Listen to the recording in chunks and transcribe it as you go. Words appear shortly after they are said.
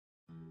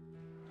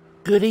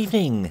Good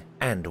evening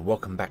and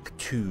welcome back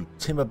to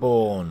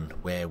Timberborn,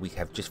 where we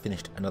have just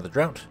finished another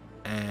drought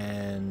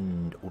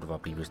and all of our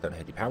beavers don't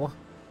have any power.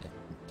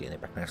 Getting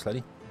it back now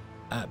slowly.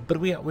 But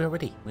we are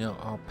ready.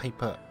 Our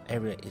paper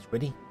area is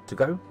ready to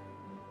go.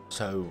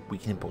 So we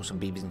can import some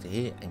beavers into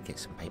here and get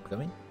some paper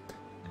going.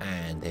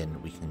 And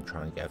then we can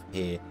try and get over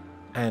here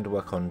and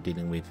work on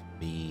dealing with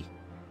the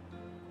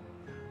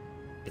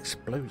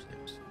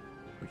explosives,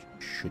 which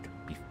should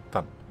be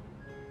fun.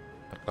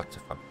 Lots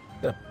of fun.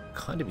 Gonna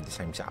kind of be the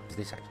same setup as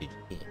this actually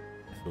here.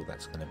 I feel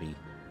that's going to be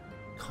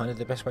kind of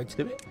the best way to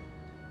do it.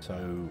 So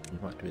we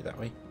might do it that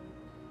way.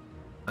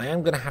 I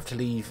am going to have to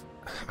leave.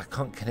 I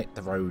can't connect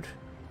the road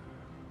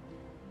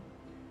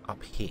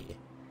up here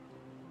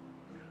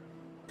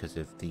because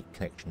of the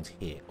connections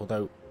here.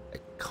 Although I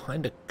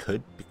kind of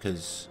could,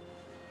 because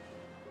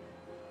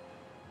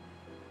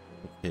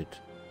we could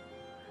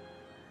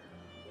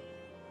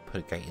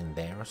put a gate in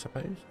there, I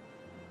suppose.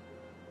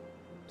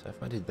 So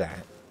if I did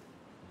that,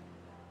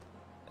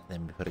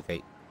 then we put a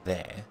gate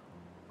there.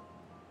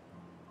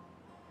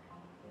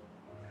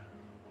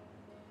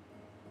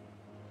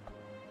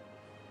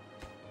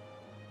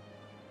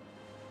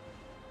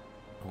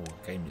 Oh,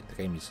 the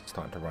game is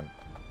starting to run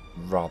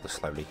rather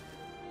slowly.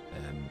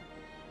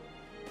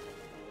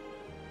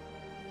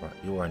 Right,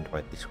 you're owned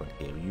by this one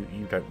here.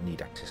 You don't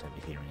need access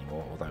over here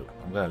anymore, although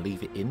I'm going to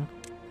leave it in.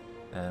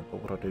 But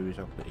what I'll do is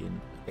I'll put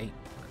in a gate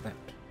like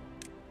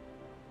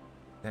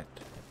that.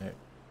 No.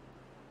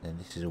 And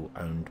this is all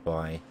owned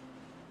by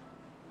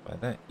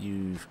that.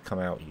 You've come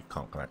out. You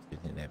can't come out to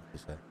anything there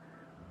because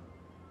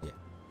yeah.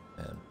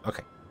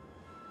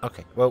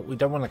 Okay, well, we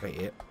don't want a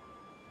gate yet.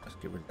 Let's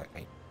get rid of that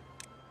gate.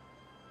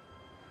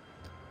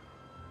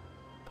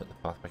 Put the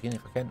path back in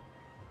if I can.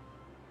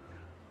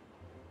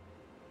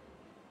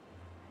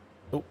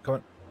 Oh, come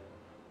on.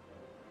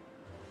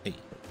 Hey,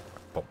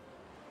 boom.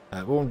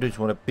 What we want to do is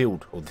we want to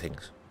build all the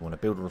things. We want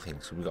to build all the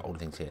things. So we've got all the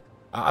things here.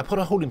 I put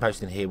a holding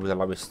post in here with the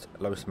lowest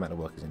amount of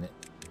workers in it.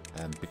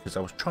 Because I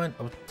was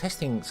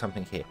testing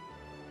something here.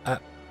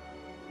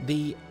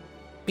 The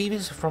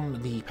beavers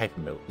from the paper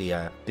mill,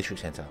 the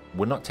district centre,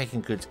 were not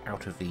taking goods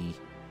out of the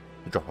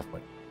drop-off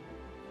point.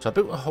 So I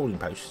built a holding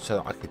post so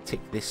that I could tick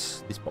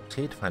this box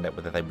here to find out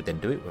whether they would then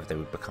do it, whether they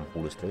would become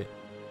haulers to it.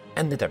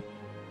 And they don't.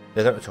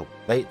 They don't at all.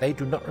 They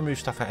do not remove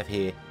stuff out of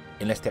here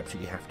unless they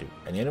absolutely have to.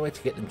 And the only way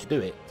to get them to do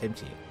it, to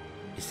empty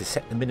it, is to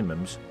set the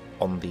minimums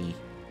on the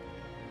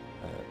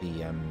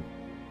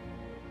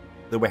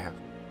warehouse.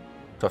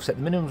 So I've set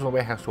the minimums on the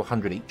warehouse to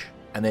 100 each,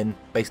 and then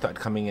they started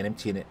coming and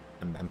emptying it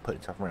and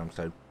putting stuff around.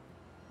 So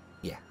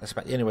yeah, that's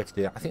about the only way to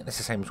do that. I think that's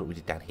the same as what we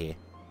did down here.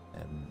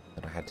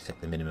 That I had to set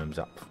the minimums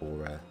up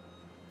for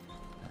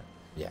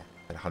yeah,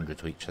 at 100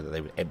 to each, so that they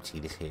would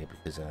empty this here,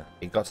 because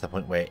it got to the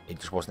point where it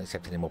just wasn't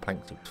accepting any more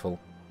planks. It was full.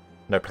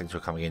 No planks were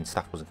coming in.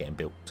 Stuff wasn't getting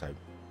built. So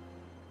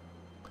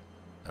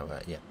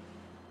yeah.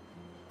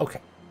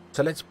 Okay,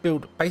 so let's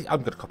build. I'm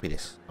going to copy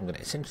this. I'm going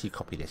to essentially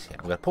copy this here.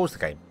 I'm going to pause the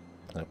game.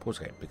 I'm going to pause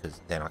the game because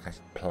then I can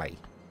actually play.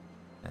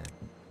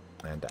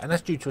 And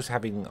that's due to us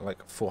having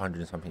like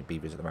 400 and something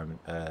beavers at the moment.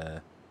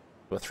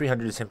 We've got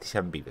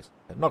 377 beavers.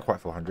 Not quite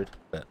 400,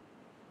 but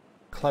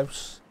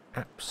close.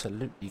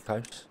 Absolutely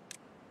close.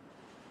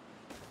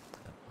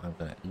 I'm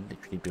going to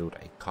literally build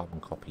a carbon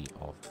copy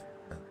of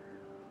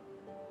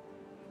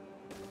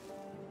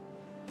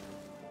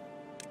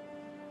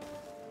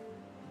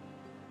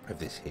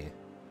this here.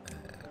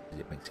 Does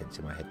it make sense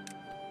in my head?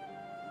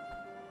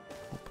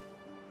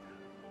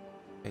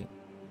 Okay.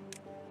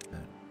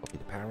 Copy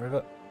the power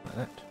over like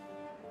that.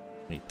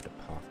 We put a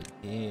path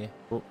in here.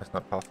 Oh, that's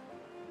not a path.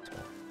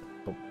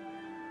 Oh.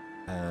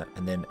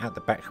 And then at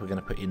the back we're going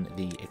to put in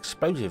the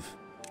explosive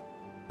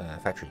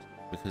factories,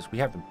 because we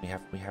have them. We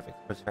have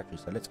explosive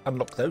factories. So let's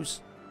unlock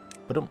those.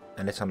 Put them,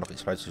 and let's unlock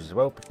explosives as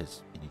well,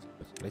 because you need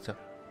explosives later.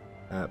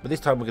 But this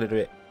time we're going to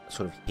do it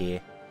sort of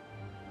here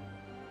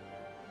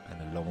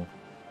and along.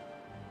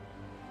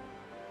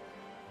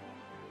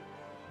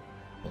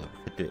 Well,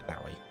 we could do it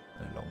that way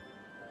and along.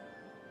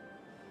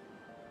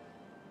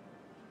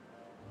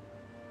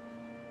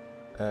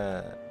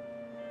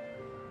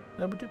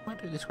 No, might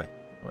do it this way.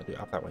 I might do it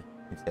up that way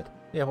instead.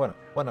 Yeah, why not?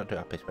 Why not do it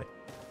up this way?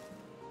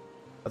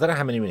 I don't know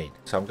how many we need,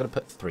 so I'm going to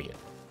put 3 in.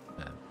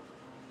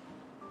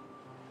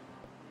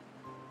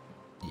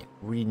 Yeah,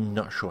 really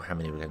not sure how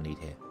many we're going to need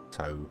here,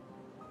 so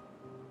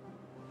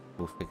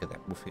we'll figure that.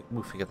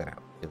 We'll figure that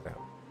out.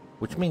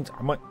 Which means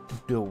I might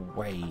do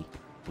away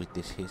with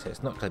this here, so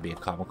it's not going to be a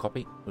carbon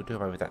copy. We'll do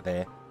away with that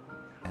there,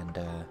 and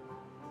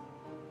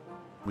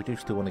we do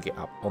still want to get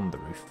up on the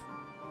roof.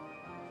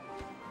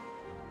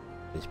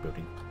 This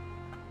building,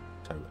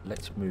 so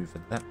let's move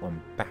that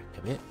one back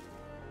a bit,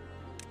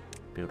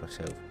 build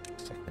ourselves a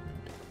second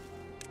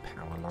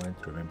power line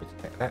to remember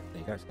to check that. There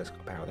you go, so that's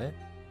got power there.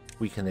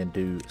 We can then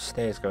do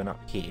stairs going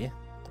up here,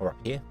 or up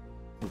here.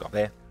 We've got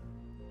there,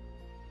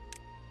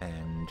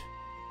 and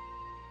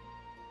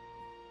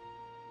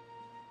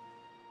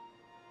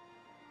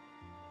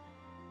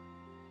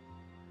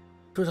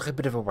feels like a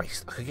bit of a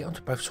waste. I could get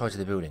onto both sides of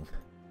the building.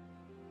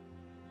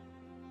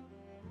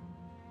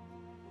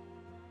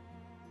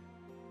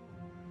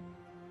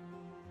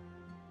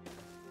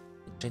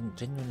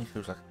 Genuinely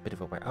feels like a bit of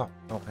a way. Oh,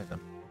 hang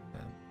on.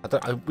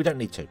 We don't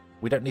need two.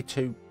 We don't need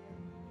two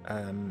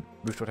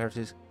rooftop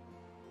terraces,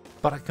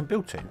 but I can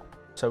build two,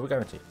 so we're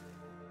going to.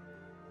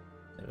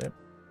 There we go.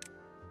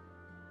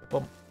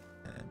 Boom.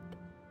 And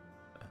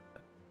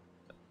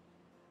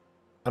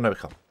oh no, we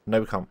can't. No,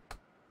 we can't.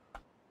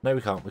 No,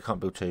 we can't. We can't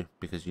build two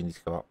because you need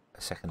to go up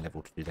a second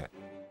level to do that.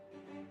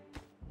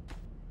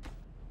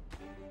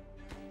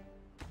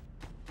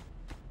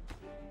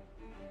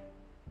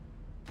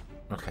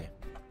 Okay.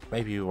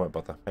 Maybe we won't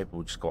bother. Maybe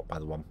we'll just go up by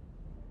the one.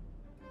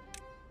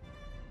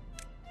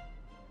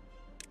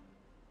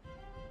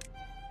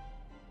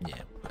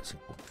 Yeah, that's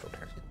simple.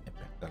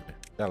 That'll do.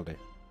 That'll do.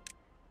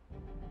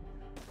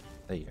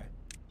 There you go.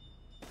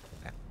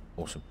 Yeah,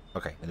 awesome.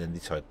 Okay, and then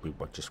this side we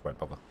just won't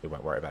bother. We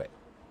won't worry about it.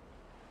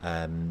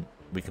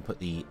 We can put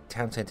the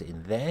town centre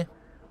in there.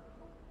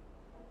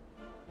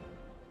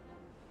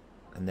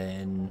 And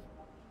then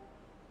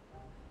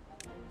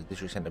the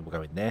district centre will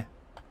go in there.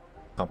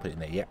 Can't put it in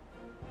there yet.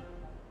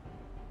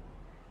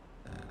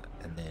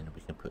 And then we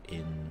can put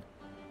in...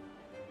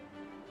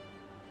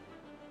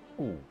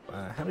 Ooh,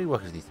 how many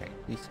workers do these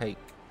take? These take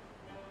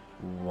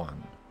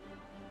one.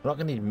 We're not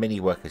going to need many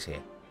workers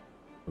here.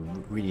 We're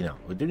really not.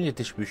 We do need a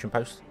distribution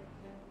post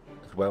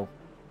as well.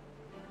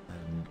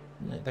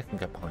 They can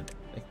go behind.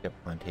 They can go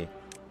behind here.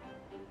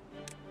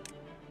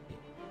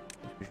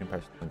 Distribution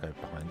post can go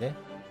behind there.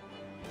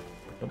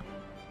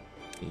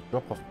 The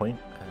drop-off point.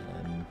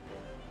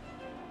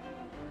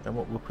 And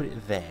what we'll put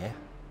it there.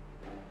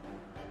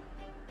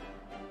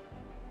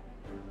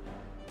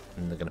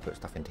 And they're going to put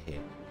stuff into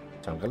here.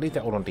 So I'm going to leave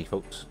that all on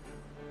defaults.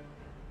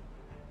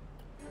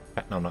 In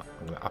fact, no, I'm not.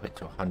 I'm going to up it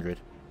to 100.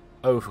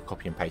 O for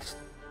copy and paste.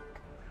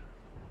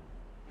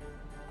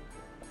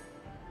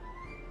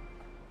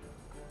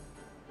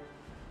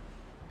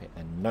 Okay,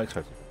 and no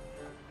explosive.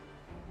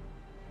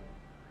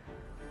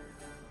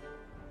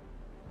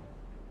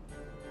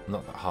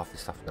 Not that half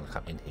this stuff is going to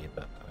come in here,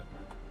 but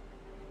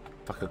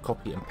if I could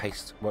copy and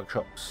paste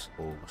workshops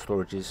or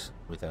storages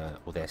with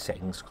all their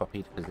settings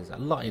copied, because there's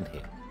a lot in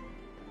here.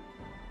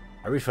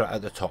 I really feel like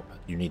at the top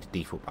you need a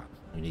default button.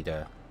 You need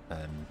a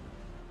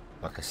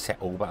like a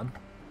set all button.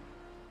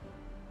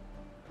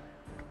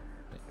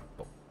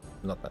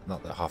 Not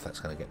that half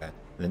that's going to get there.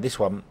 And then this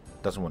one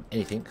doesn't want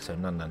anything, so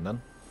none. And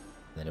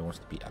then it wants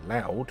to be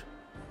allowed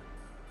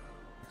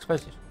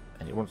explosives,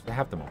 and it wants to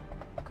have them all.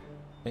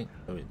 Okay,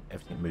 so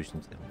everything moves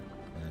into them,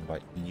 and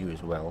like you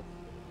as well.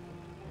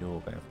 You're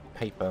going for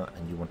paper,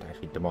 and you want to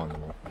actually demand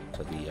them all.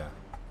 So the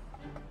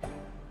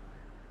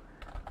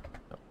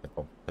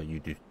so you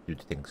do the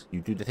things.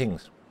 You do the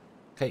things.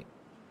 Okay.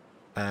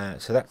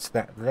 So that's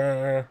that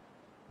there.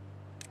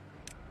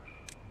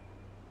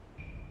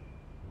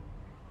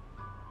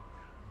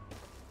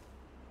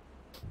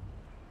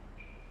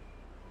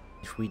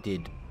 If we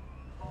did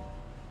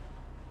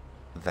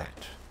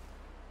that,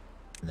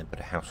 and then put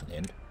a house on the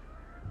end,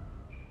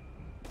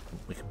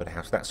 we can put a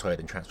house that side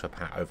and transfer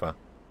power over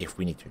if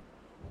we need to.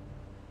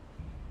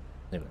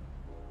 There we go.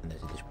 And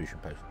there's a distribution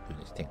post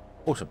doing its thing.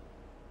 Awesome.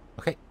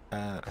 Okay.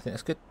 I think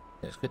that's good.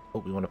 That's good. Oh,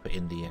 we want to put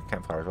in the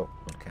campfire as well.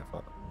 We want a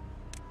campfire.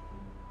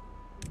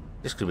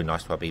 This could be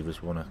nice to our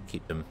beavers. We want to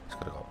keep them. It's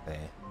got to go up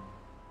there.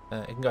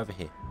 It can go over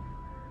here.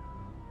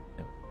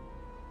 Yep.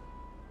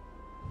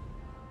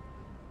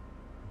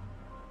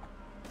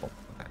 Oh,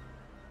 like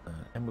that.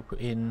 And we'll put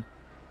in.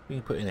 We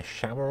can put in a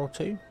shower or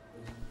two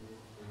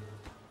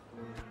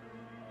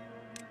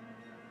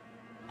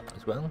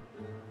as well.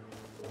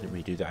 Didn't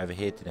really do that over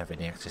here. Didn't have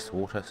any access to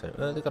water, so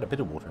they've got a bit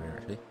of water here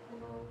actually.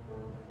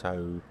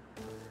 So.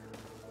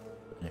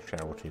 A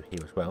shower or two here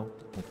as well.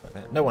 Think about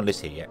that. No one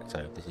lives here yet,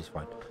 so this is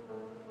fine.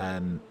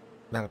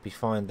 That'll be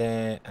fine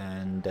there,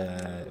 and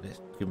let's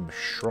give them a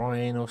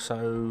shrine or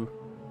so.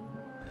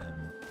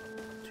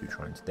 2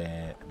 shrines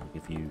there, and we'll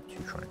give you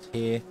 2 shrines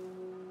here.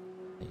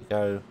 There you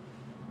go.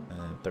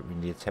 Don't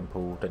really need a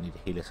temple. Don't need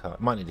a healer's hut.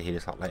 Might need a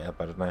healer's hut later,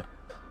 but I don't know.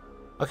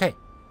 Okay.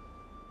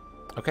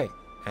 Okay,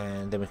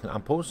 and then we can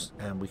unpause,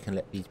 and we can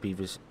let these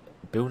beavers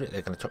build it.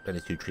 They're going to chop down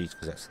the 2 trees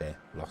because that's their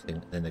last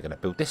thing. Then they're going to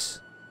build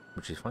this,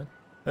 which is fine.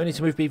 I need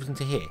to move beavers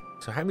into here.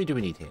 So how many do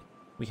we need here?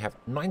 We have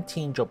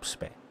 19 jobs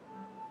spare.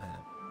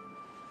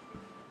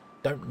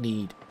 Don't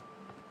need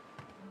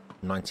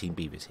 19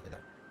 beavers here though.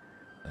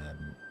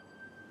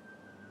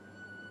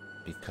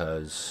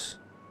 Because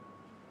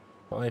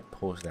if I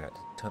pause that,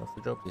 turn off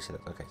the job. You see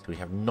that? Okay, so we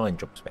have 9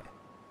 jobs spare.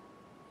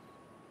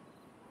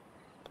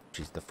 Which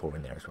is the 4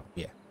 in there as well.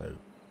 Yeah, so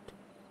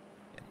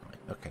yeah, 9.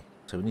 Okay,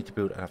 so we need to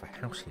build another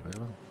house here as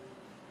well.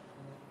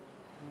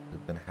 We're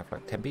going to have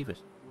like 10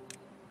 beavers.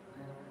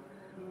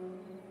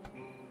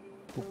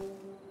 Cool.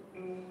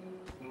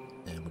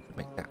 And we can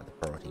make that the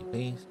priority,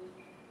 please.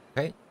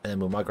 Okay, and then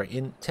we'll migrate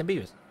in 10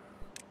 beavers.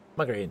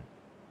 Migrate in.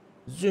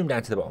 Zoom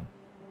down to the bottom.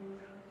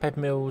 Paper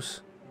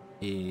mills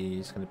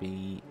is going to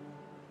be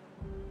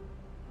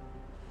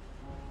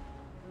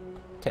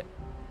 10.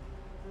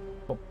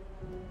 Boom.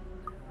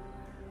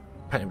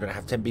 Apparently we're going to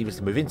have 10 beavers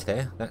to move into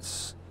there.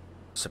 That's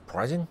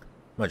surprising.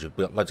 Mind you,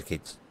 we've got loads of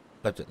kids.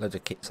 Loads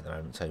of kits at the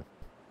moment, so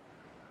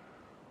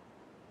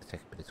to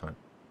take a bit of time.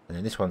 And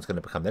then this one's going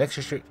to become the next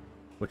district,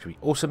 which will be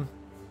awesome.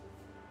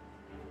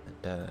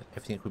 And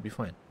everything could be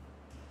fine.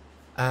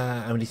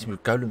 And we need to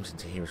move golems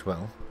into here as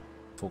well.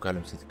 4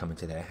 golems need to come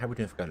into there. How are we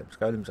doing for golems?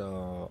 Golems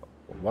are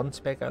 1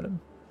 spare golem.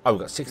 Oh,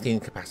 we've got 16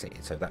 capacity,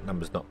 so that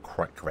number's not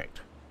quite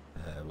correct.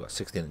 We've got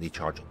 16 at the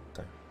charging,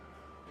 so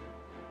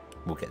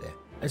we'll get there.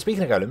 And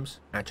speaking of golems,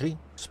 actually,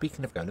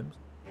 speaking of golems,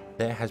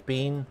 there has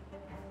been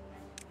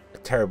a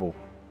terrible,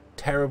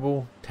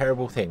 terrible,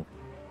 terrible thing.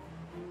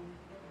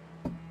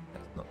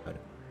 That's not golem.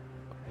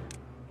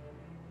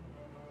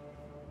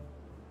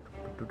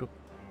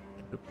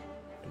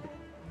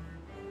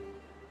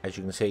 As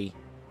you can see,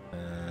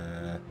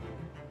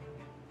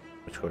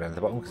 we scroll down to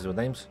the bottom because of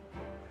the names.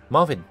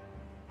 Marvin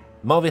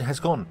has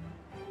gone.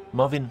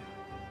 Marvin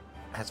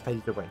has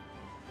faded away,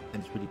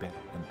 and it's really bad.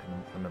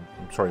 And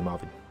I'm sorry,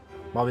 Marvin.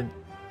 Marvin,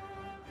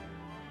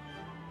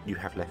 you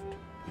have left.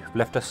 You have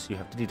left us. You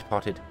have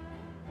departed,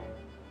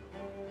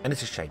 and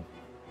it's a shame.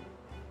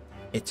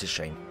 It's a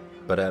shame,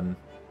 but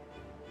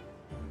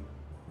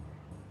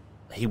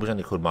he was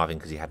only called Marvin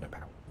because he had no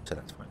power, so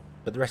that's fine.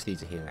 But the rest of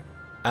these are here now.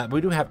 But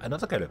we do have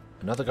another golem.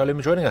 Another golem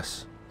is joining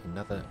us.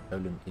 Another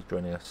golem is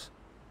joining us.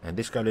 And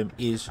this golem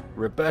is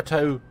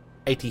Roberto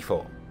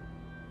 84.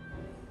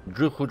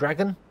 Druchel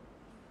Dragon.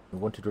 We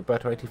wanted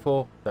Roberto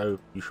 84, so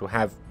you shall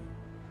have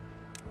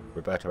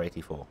Roberto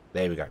 84.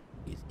 There we go.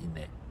 He's in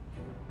there.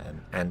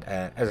 And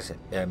as I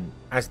said,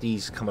 as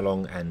these come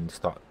along and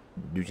start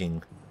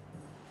losing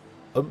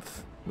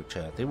oomph, which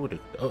they will do.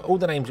 All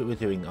the names that we're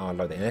doing are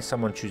like that. Unless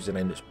someone chooses a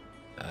name that's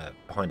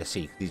behind a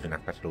C, because these are in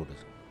alphabetical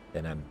orders,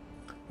 then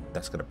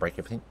that's going to break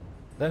everything.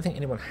 I don't think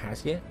anyone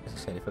has yet. As I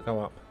said, if I go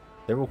up,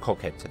 they're all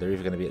Cogheads, so they're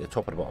either going to be at the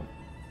top or the bottom.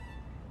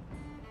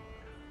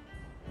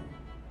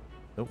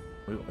 Oh,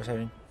 we got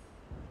saving.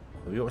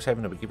 Are we got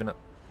saving? Are we giving up?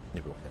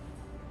 No, we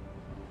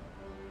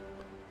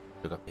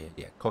look up here.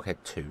 Yeah, Coghead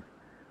 2.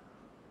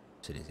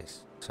 So it is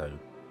this. So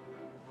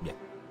yeah.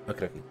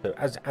 Okay. So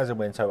as and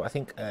when. So I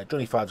think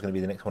Johnny 5 is going to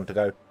be the next one to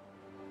go.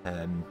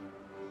 And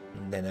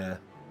then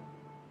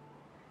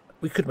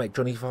we could make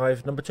Johnny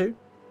 5 number 2.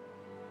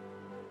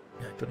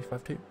 Yeah, Johnny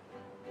 5 2.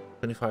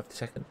 Johnny 5 the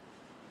second.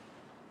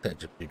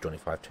 Let's just do Johnny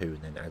 5 2,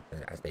 and then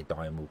as they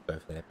die, and we'll go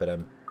from there. But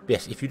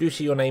yes, if you do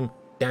see your name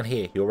down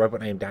here, your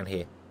robot name down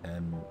here,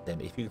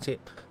 then if you can see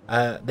it,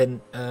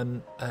 then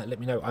let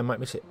me know. I might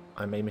miss it.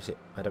 I may miss it.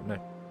 I don't know.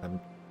 I'm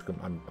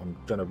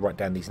trying to write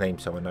down these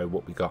names so I know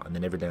what we got, and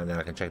then every now and then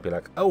I can check and be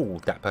like, oh,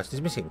 that person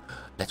is missing.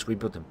 Let's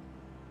rebuild them.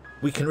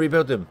 We can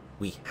rebuild them.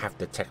 We have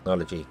the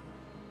technology.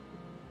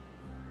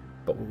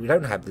 But we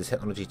don't have the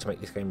technology to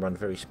make this game run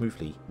very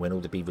smoothly when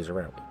all the beavers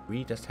are out. It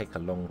really does take a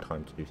long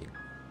time to do things.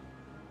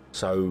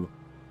 So,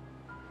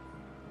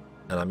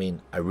 and I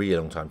mean a really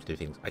long time to do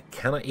things. I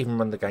cannot even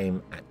run the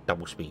game at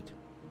double speed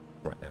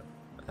right now.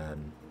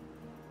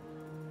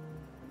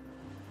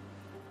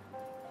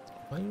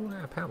 Why are you all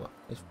out of power?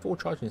 There's 4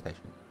 charging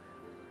stations.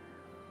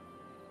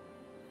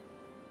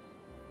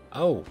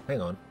 Oh,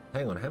 hang on.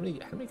 How many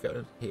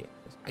golems here?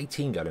 There's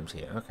 18 golems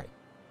here. Okay.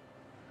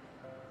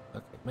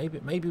 Okay,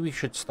 maybe we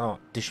should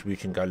start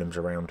distributing golems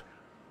around,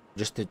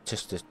 just to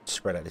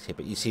spread out this here.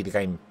 But you see, the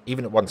game,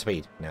 even at 1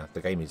 speed now,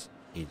 the game is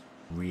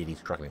really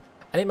struggling,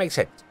 and it makes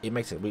sense. It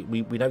makes sense.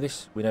 We know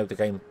this. We know the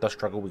game does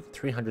struggle with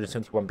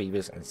 371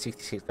 beavers and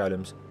 66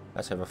 golems.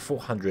 That's over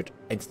 400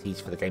 entities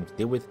for the game to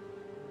deal with.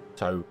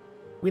 So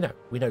we know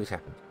this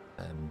happens.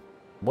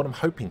 What I'm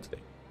hoping to do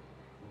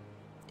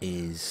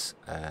is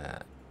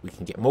we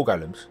can get more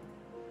golems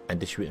and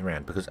distribute them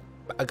around, because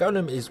a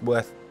golem is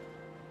worth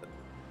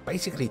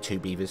basically 2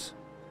 beavers,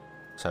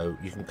 so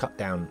you can cut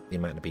down the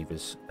amount of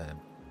beavers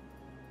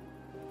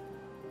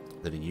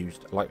that are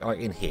used. Like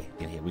in here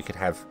we could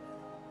have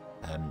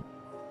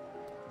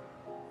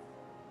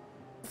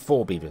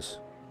 4 beavers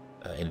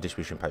in a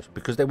distribution post,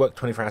 because they work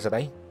 24 hours a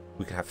day.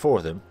 We could have 4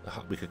 of them.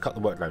 We could cut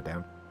the workload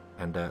down,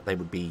 and they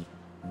would be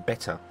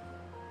better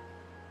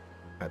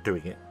at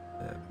doing it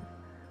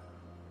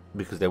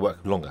because they work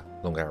longer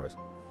hours.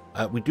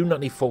 We do not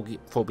need 4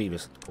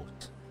 beavers, of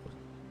course.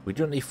 We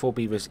do not need 4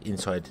 beavers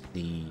inside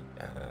the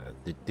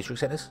district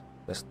centres.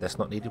 That's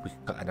not needed. We can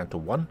cut that down to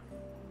 1.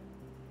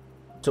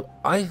 So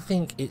I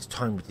think it's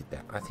time we did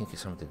that. I think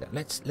it's time we did that.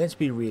 Let's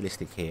be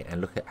realistic here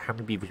and look at how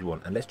many beavers we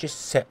want, and let's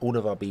just set all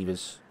of our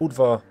beavers, all of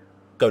our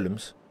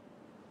golems,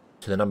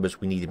 to the numbers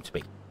we need them to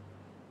be,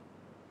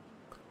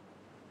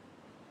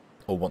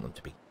 or want them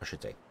to be, I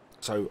should say.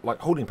 So, like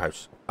holding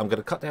posts, I'm going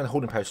to cut down the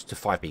holding posts to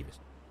 5 beavers.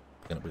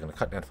 We're going to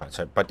cut down to 5.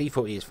 So by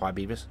default, it is 5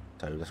 beavers.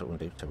 So that's what we're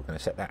going to do. So we're going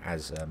to set that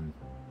as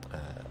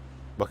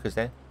workers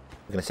there.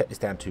 We're going to set this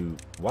down to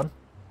 1,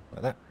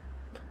 like that.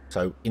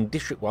 So in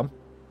District 1,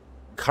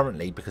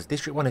 currently, because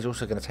District 1 is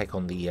also going to take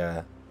on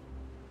the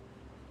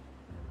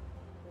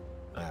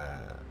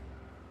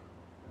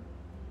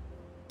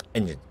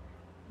engine.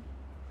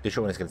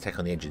 District 1 is going to take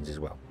on the engines as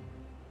well.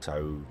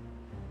 So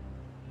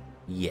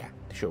yeah,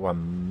 District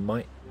 1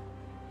 might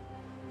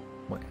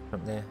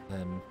happen there. I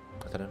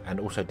don't know. And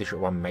also District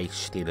 1 may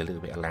steal a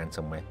little bit of land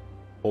somewhere,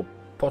 or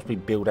possibly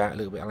build out a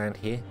little bit of land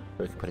here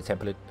so we can put a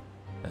temple in.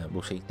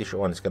 We'll see. District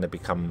 1 is going to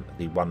become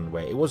the one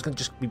where it was going to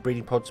just be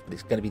breeding pods, but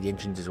it's going to be the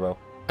engines as well.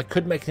 I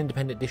could make an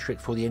independent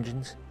district for the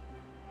engines.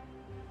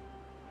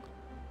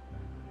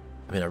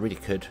 I mean, I really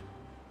could.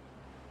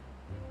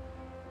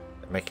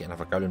 Make it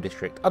another golem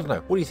district. I don't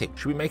know. What do you think?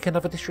 Should we make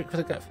another district for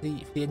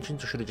the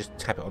engines, or should I just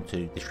tap it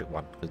onto district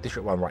 1? Because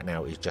district 1 right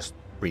now is just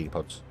breeding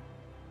pods.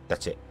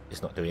 That's it.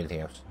 It's not doing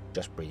anything else.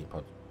 Just breeding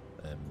pods.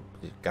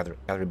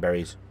 Gathering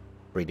berries,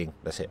 breeding.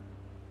 That's it.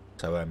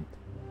 So I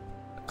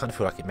kind of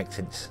feel like it makes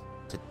sense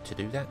to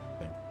do that.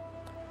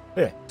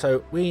 Anyway,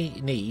 so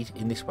we need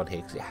in this one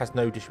here, because it has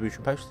no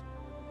distribution post.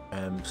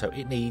 So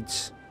it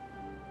needs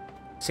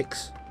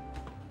 6.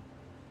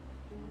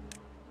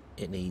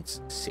 It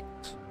needs 6.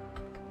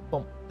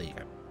 Boom, there you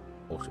go.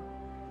 Awesome.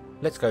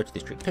 Let's go to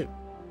District 2,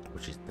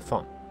 which is the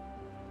farm.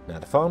 Now,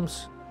 the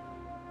farms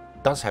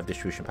does have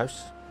distribution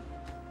posts.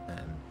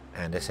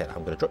 And as I said,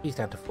 I'm going to drop these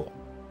down to 4.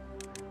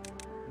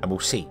 And we'll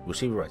see. We'll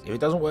see where it is. If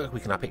it doesn't work, we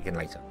can up it again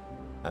later.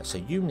 So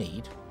you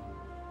need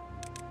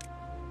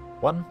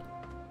 1,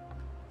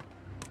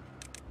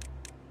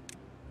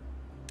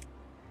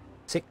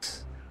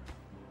 6,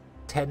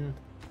 10,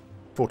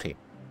 14.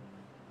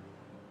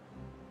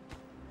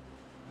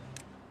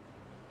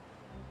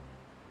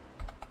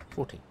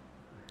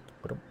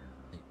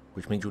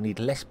 Which means you'll need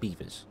less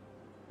beavers.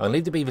 I'll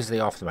leave the beavers as they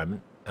are for the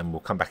moment, and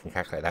we'll come back and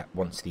calculate that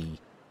once the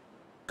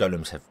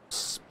golems have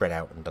spread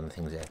out and done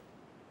things there.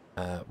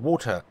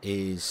 Water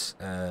is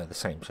the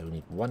same, so we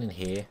need 1 in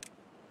here.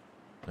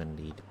 We're going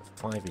to need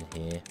 5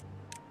 in here,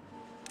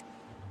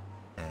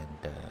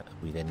 and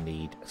we then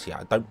need. See,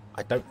 I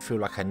don't feel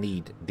like I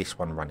need this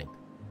one running.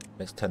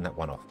 Let's turn that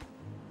one off.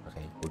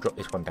 Okay, we'll drop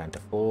this one down to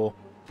 4.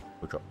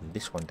 We'll drop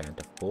this one down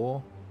to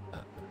 4.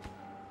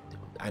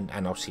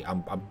 And I'll see.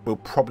 We'll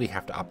probably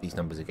have to up these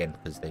numbers again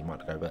because they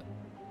might go, but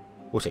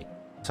we'll see.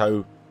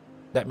 So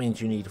that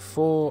means you need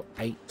 4,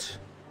 8,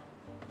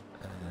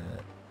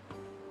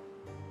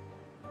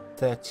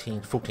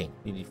 13, 14.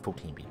 You need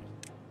 14 beavers.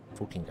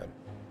 14 go.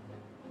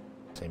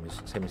 Same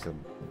as the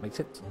makes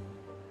sense.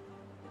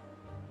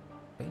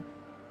 Okay.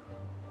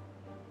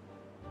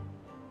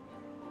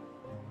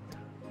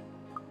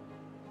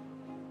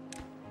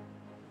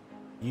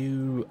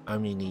 You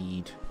only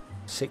need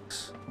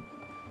 6.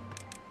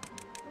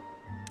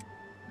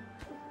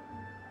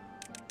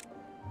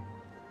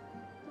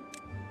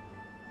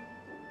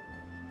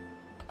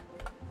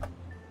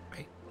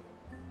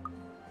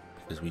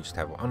 We just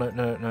have. Oh no!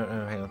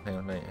 Hang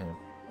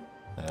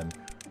on.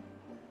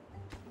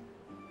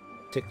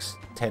 6,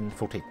 10,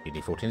 14. You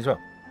need 14 as well.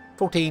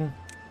 14.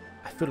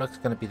 I feel like it's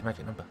going to be the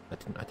magic number. I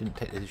didn't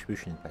take the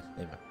distribution in place.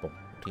 There we go.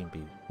 14 B,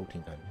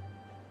 14 go.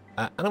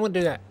 And I'm going to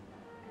do that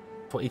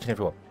for each and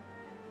every one.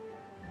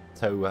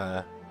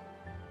 So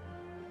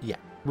yeah,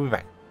 we'll be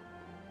back.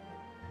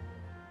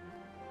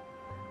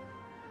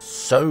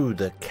 So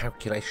the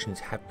calculations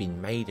have been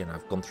made, and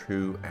I've gone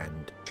through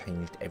and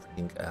changed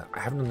everything. I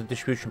haven't done the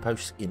distribution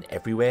posts in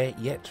everywhere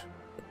yet.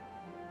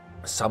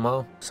 Some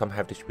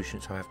have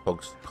distribution, some have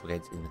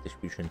cogheads in the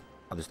distribution,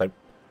 others don't.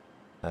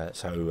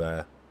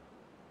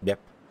 Yeah.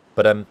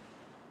 But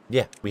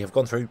yeah, we have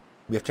gone through,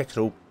 we have checked it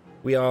all.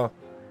 We were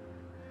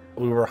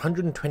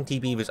 120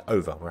 beavers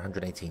over. We're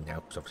 118 now,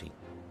 because obviously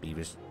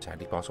beavers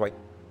sadly pass away.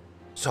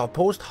 So I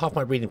paused half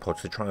my breeding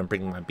pods to try and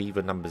bring my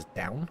beaver numbers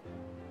down,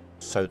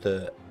 so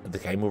the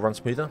game will run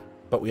smoother.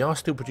 But we are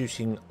still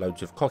producing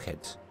loads of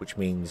cogheads, which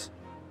means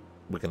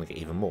we're going to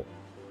get even more.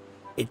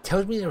 It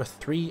tells me there are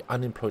 3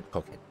 unemployed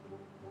cogheads.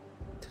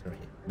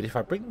 But if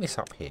I bring this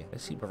up here,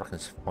 let's see if I can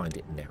find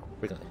it now.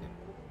 Bring it here.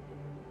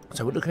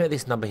 So we're looking at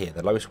this number here,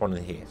 the lowest one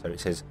in here. So it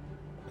says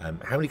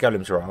how many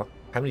golems there are,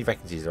 how many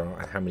vacancies there are,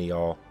 and how many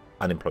are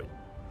unemployed.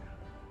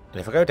 And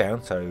if I go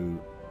down, so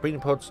breeding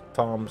pods,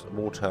 farms,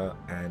 water,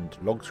 and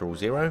logs are all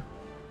 0.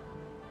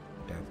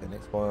 Down to the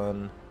next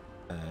one.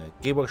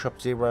 Gear workshop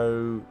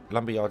 0,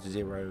 lumber yards are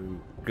 0,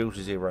 grills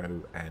are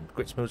 0, and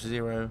grits mills are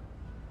 0.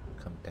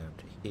 Come down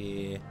to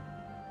here.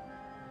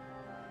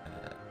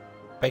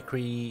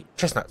 Bakery,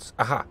 chestnuts.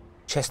 Aha,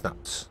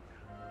 chestnuts.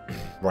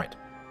 Right.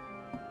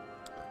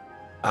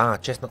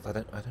 Chestnuts. I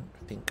don't.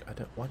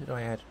 Why did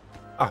I add?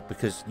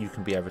 Because you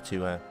can be able to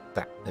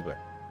that. There we go.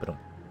 Put on.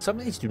 Some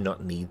of these do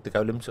not need the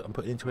golems that I'm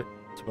putting into it.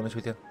 To be honest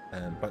with you,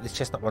 like this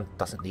chestnut one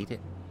doesn't need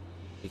it.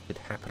 It could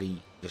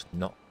happily just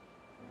not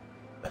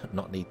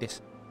need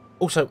this.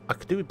 Also, I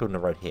could do with building a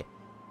road here.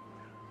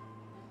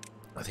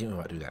 I think we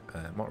might do that.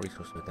 Mark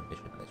resources with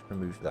ambition. Let's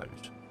remove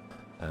those.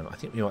 I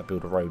think we might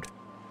build a road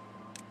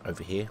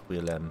over here.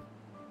 We'll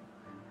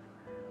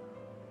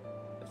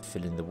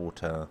fill in the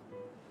water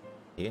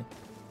here.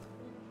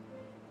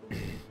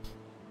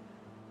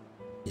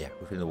 Yeah,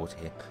 we'll fill in the water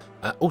here.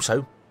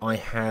 Also, I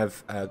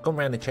have gone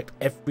around and checked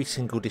every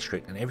single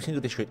district, and every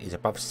single district is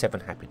above 7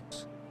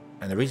 happiness.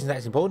 And the reason that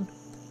is important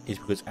is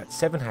because at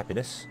 7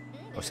 happiness,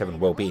 or 7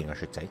 well-being, I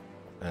should say,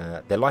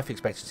 their life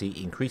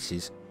expectancy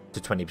increases to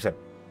 20%.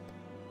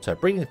 So a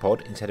breeding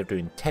pod, instead of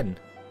doing 10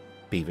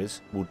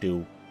 beavers, will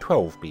do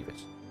 12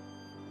 beavers.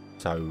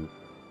 So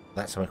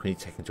that's something we need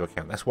to take into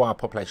account. That's why our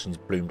population's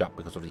bloomed up,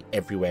 because obviously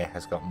everywhere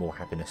has got more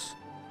happiness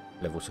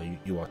level, so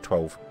you are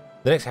 12.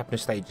 The next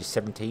happiness stage is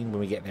 17. When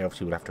we get there,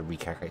 obviously we'll have to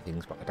recalculate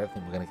things, but I don't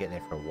think we're going to get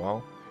there for a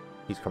while.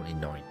 He's currently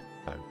 9,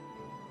 so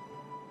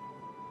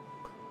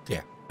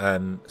yeah.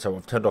 So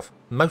I've turned off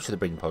most of the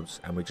breeding pods,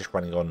 and we're just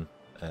running on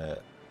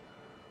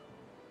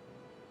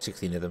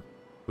 16 of them,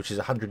 which is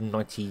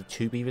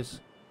 192 beavers,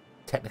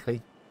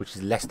 technically, which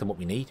is less than what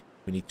we need.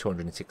 We need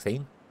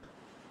 216.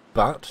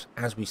 But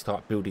as we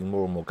start building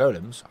more and more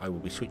golems, I will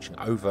be switching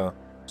over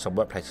some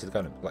workplaces to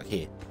golems. Like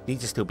here,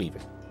 these are still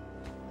beavers.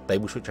 They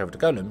will switch over to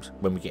golems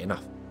when we get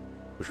enough,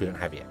 which we don't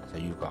have yet. So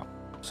you've got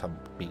some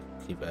beavers.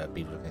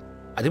 Okay.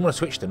 I didn't want to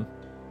switch them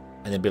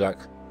and then be like,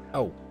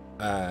 oh,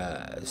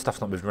 stuff's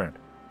not moving around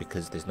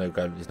because there's no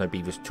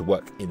beavers to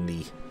work in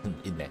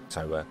there.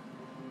 So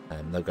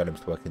no golems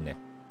to work in there.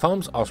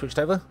 Farms are switched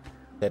over.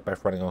 They're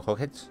both running on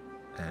Cogheads.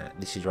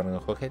 This is running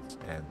on Cogheads,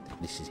 and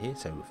this is here.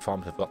 So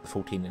farms have got the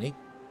 14 in it.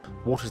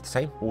 Water's the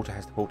same. Water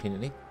has the 14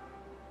 in it.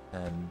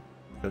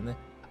 Put in there.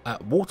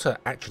 Water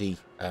actually,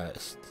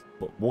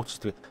 water's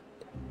doing.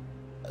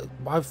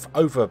 I've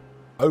over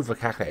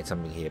calculated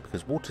something here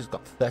because water's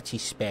got 30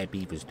 spare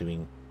beavers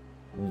doing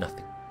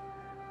nothing,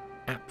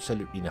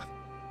 absolutely nothing.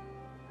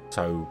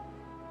 So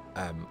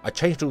I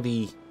changed all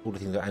the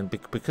things, and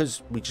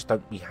because we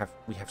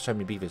have so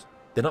many beavers,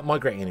 they're not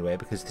migrating anywhere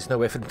because there's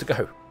nowhere for them to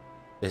go.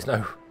 There's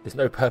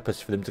no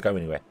purpose for them to go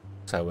anywhere.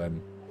 So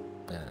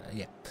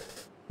yeah.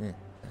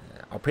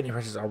 Our printing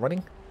presses are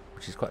running,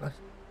 which is quite nice.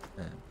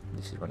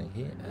 This is running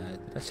here.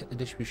 Did I set the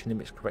distribution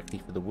limits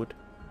correctly for the wood?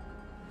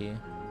 Here,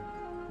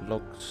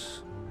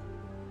 logs,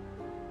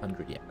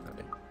 100. Yeah, that'll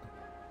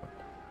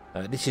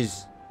do. This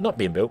is not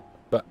being built,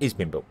 but is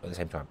being built at the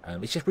same time.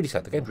 It's just really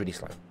slow. The game's really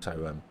slow,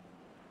 so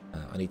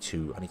I need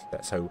to do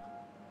that. So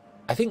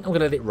I think I'm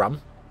gonna let it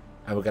run,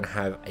 and we're gonna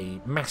have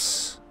a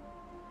mass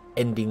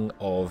ending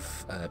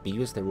of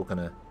beavers. They're all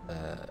gonna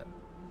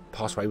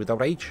pass away with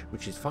old age,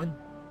 which is fine.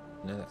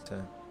 You know, that's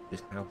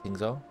just how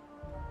things are.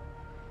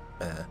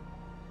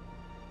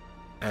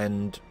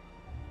 And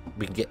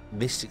we can get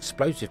this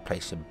explosive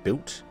place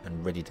built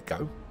and ready to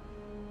go.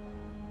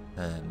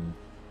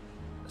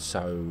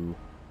 So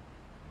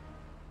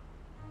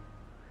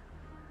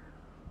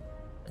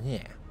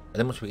yeah, and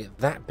then once we get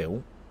that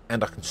built,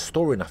 and I can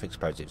store enough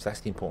explosives, that's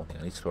the important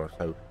thing. I need to store.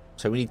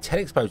 So we need 10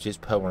 explosives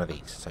per one of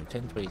these. So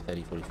 10, 20,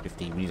 30, 40,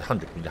 50. We need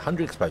 100. We need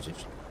 100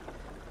 explosives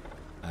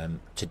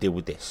to deal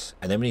with this,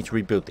 and then we need to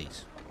rebuild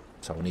these.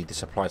 So we need the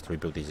supplies to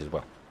rebuild these as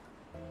well,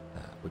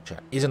 which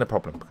isn't a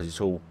problem because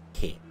it's all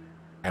here.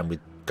 And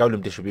with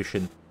golem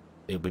distribution,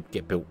 it would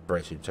get built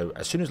very soon. So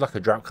as soon as like a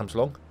drought comes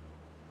along,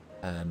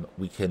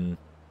 we can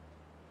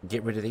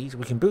get rid of these.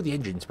 We can build the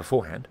engines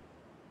beforehand,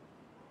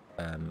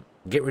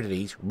 get rid of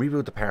these,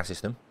 rebuild the power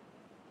system,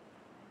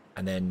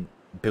 and then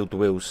build the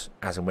wheels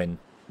as and when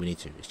we need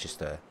to. It's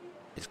just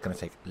it's going to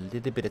take a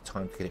little bit of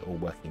time to get it all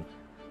working.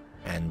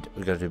 And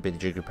we're going to do a bit of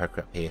jiggery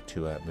poker up here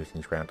to move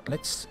things around.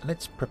 Let's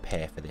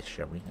prepare for this,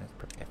 shall we? Let's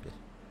prepare for this.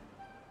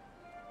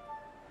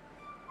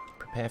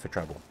 Prepare for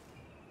trouble.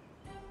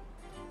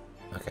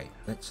 Okay,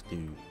 let's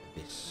do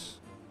this.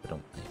 So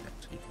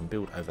you can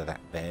build over that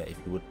there if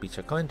you would be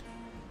so kind,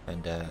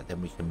 and then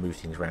we can move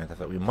things around. I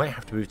thought we might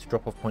have to move to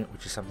drop-off point,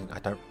 which is something I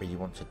don't really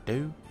want to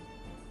do.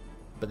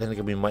 But then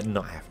again, we might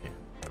not have to.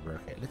 So we're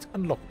okay. Let's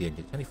unlock the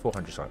engine. It's only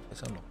 400 sites.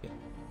 Let's unlock it.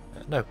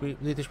 No,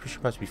 this is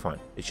supposed to be fine.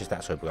 It's just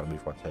that, so we're going to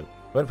move one. So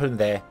we're going to put them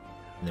there,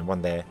 and then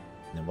one there,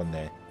 and then one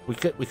there. We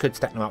could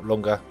stack them up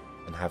longer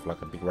and have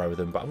like a big row of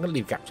them, but I'm going to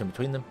leave gaps in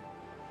between them.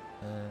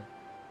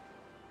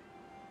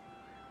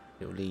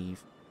 It'll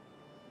leave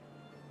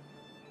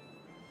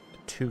a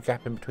 2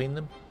 gap in between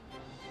them.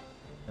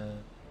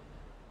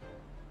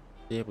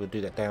 Yeah, we'll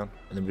do that down,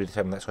 and then we'll do the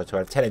same on that side. So I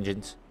have 10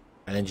 engines,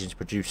 and engines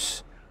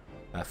produce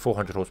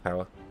 400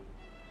 horsepower.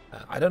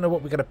 I don't know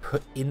what we're going to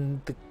put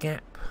in the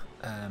gap.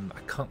 I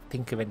can't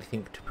think of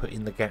anything to put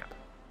in the gap.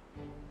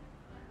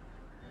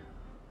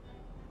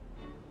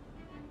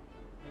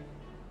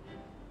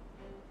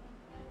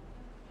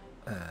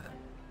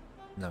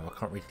 No, I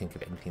can't really think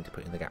of anything to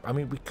put in the gap. I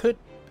mean, we could.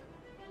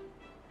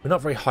 We're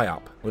not very high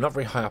up. We're not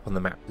very high up on the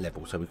map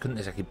level, so we couldn't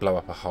exactly blow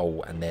up a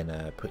hole and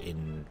then put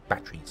in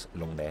batteries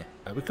along there.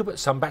 We could put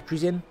some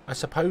batteries in, I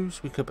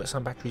suppose. We could put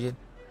some batteries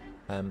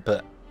in,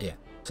 but yeah.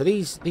 So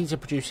these are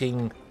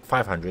producing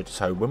 500.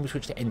 So when we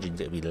switch to engines,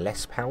 it'll be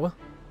less power.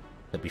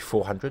 It'll be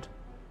 400.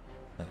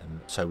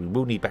 So we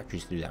will need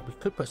batteries to do that. We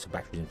could put some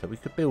batteries in, so we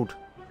could build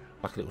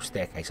like a little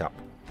staircase up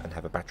and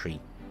have a battery.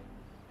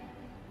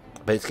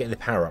 But it's getting the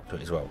power up to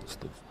it as well. It's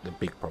the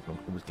big problem.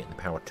 Was getting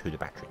the power to the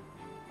battery,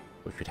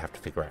 which we'd have to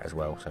figure out as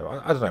well.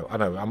 So I don't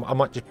know. I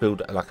might just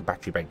build like a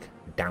battery bank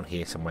down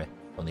here somewhere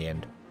on the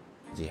end.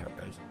 See how it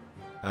goes.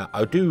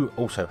 I do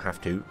also have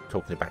to,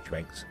 talking to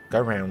battery banks, go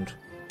around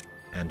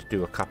and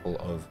do a couple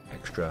of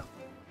extra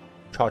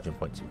charging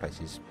points in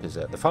places, because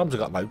the farms have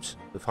got loads.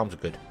 The farms are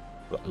good.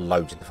 We've got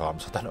loads in the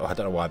farms. I don't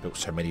know why I built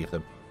so many of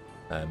them.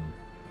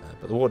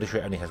 But the water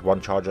district only has 1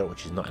 charger,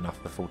 which is not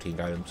enough for 14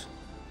 golems.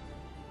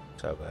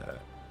 So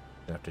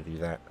we'll have to do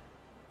that.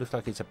 Looks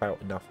like it's about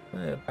enough.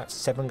 About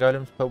 7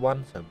 golems per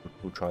one, so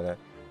we'll try that.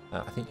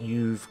 I think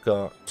you've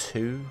got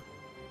 2.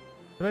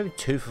 Maybe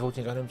 2 for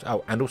 14 golems.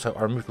 Oh, and also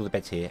I removed all the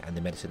beds here and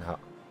the medicine hut.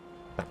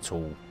 That's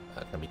all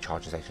going to be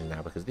charging stations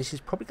now because this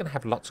is probably going to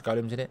have lots of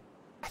golems in it.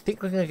 I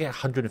think we're going to get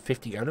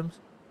 150 golems.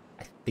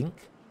 I think.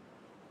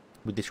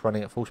 With this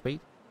running at full speed.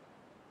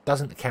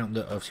 Doesn't count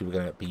that obviously we're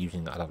going to be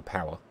using a lot of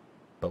power.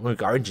 But when we've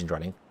got our engines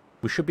running,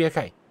 we should be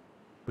okay.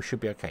 We should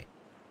be okay.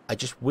 I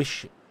just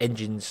wish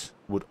engines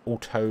would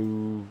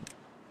auto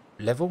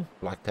level.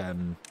 Like,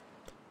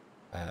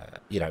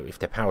 you know, if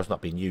their power's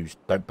not being used,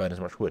 don't burn as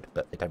much wood.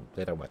 But they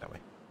don't work that way.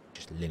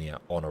 Just linear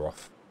on or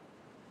off.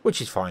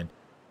 Which is fine.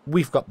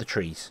 We've got the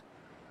trees.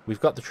 We've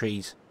got the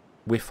trees.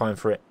 We're fine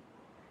for it.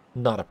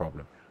 Not a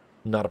problem.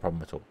 Not a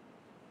problem at all.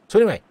 So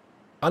anyway,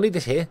 I'll leave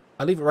this here.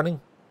 I'll leave it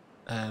running.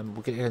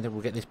 We'll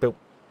get this built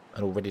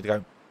and all ready to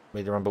go.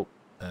 Ready to rumble.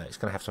 It's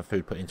going to have some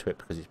food put into it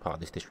because it's part of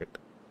this district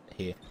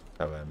here.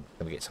 So going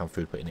to get some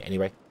food put in it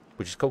anyway,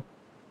 which is cool.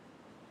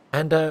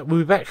 And we'll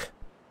be back.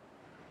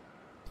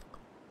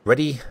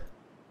 Ready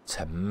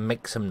to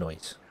make some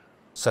noise.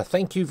 So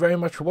thank you very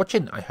much for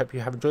watching. I hope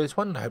you have enjoyed this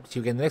one. I hope to see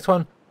you again in the next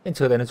one.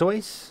 Until then, as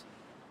always,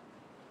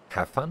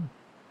 have fun.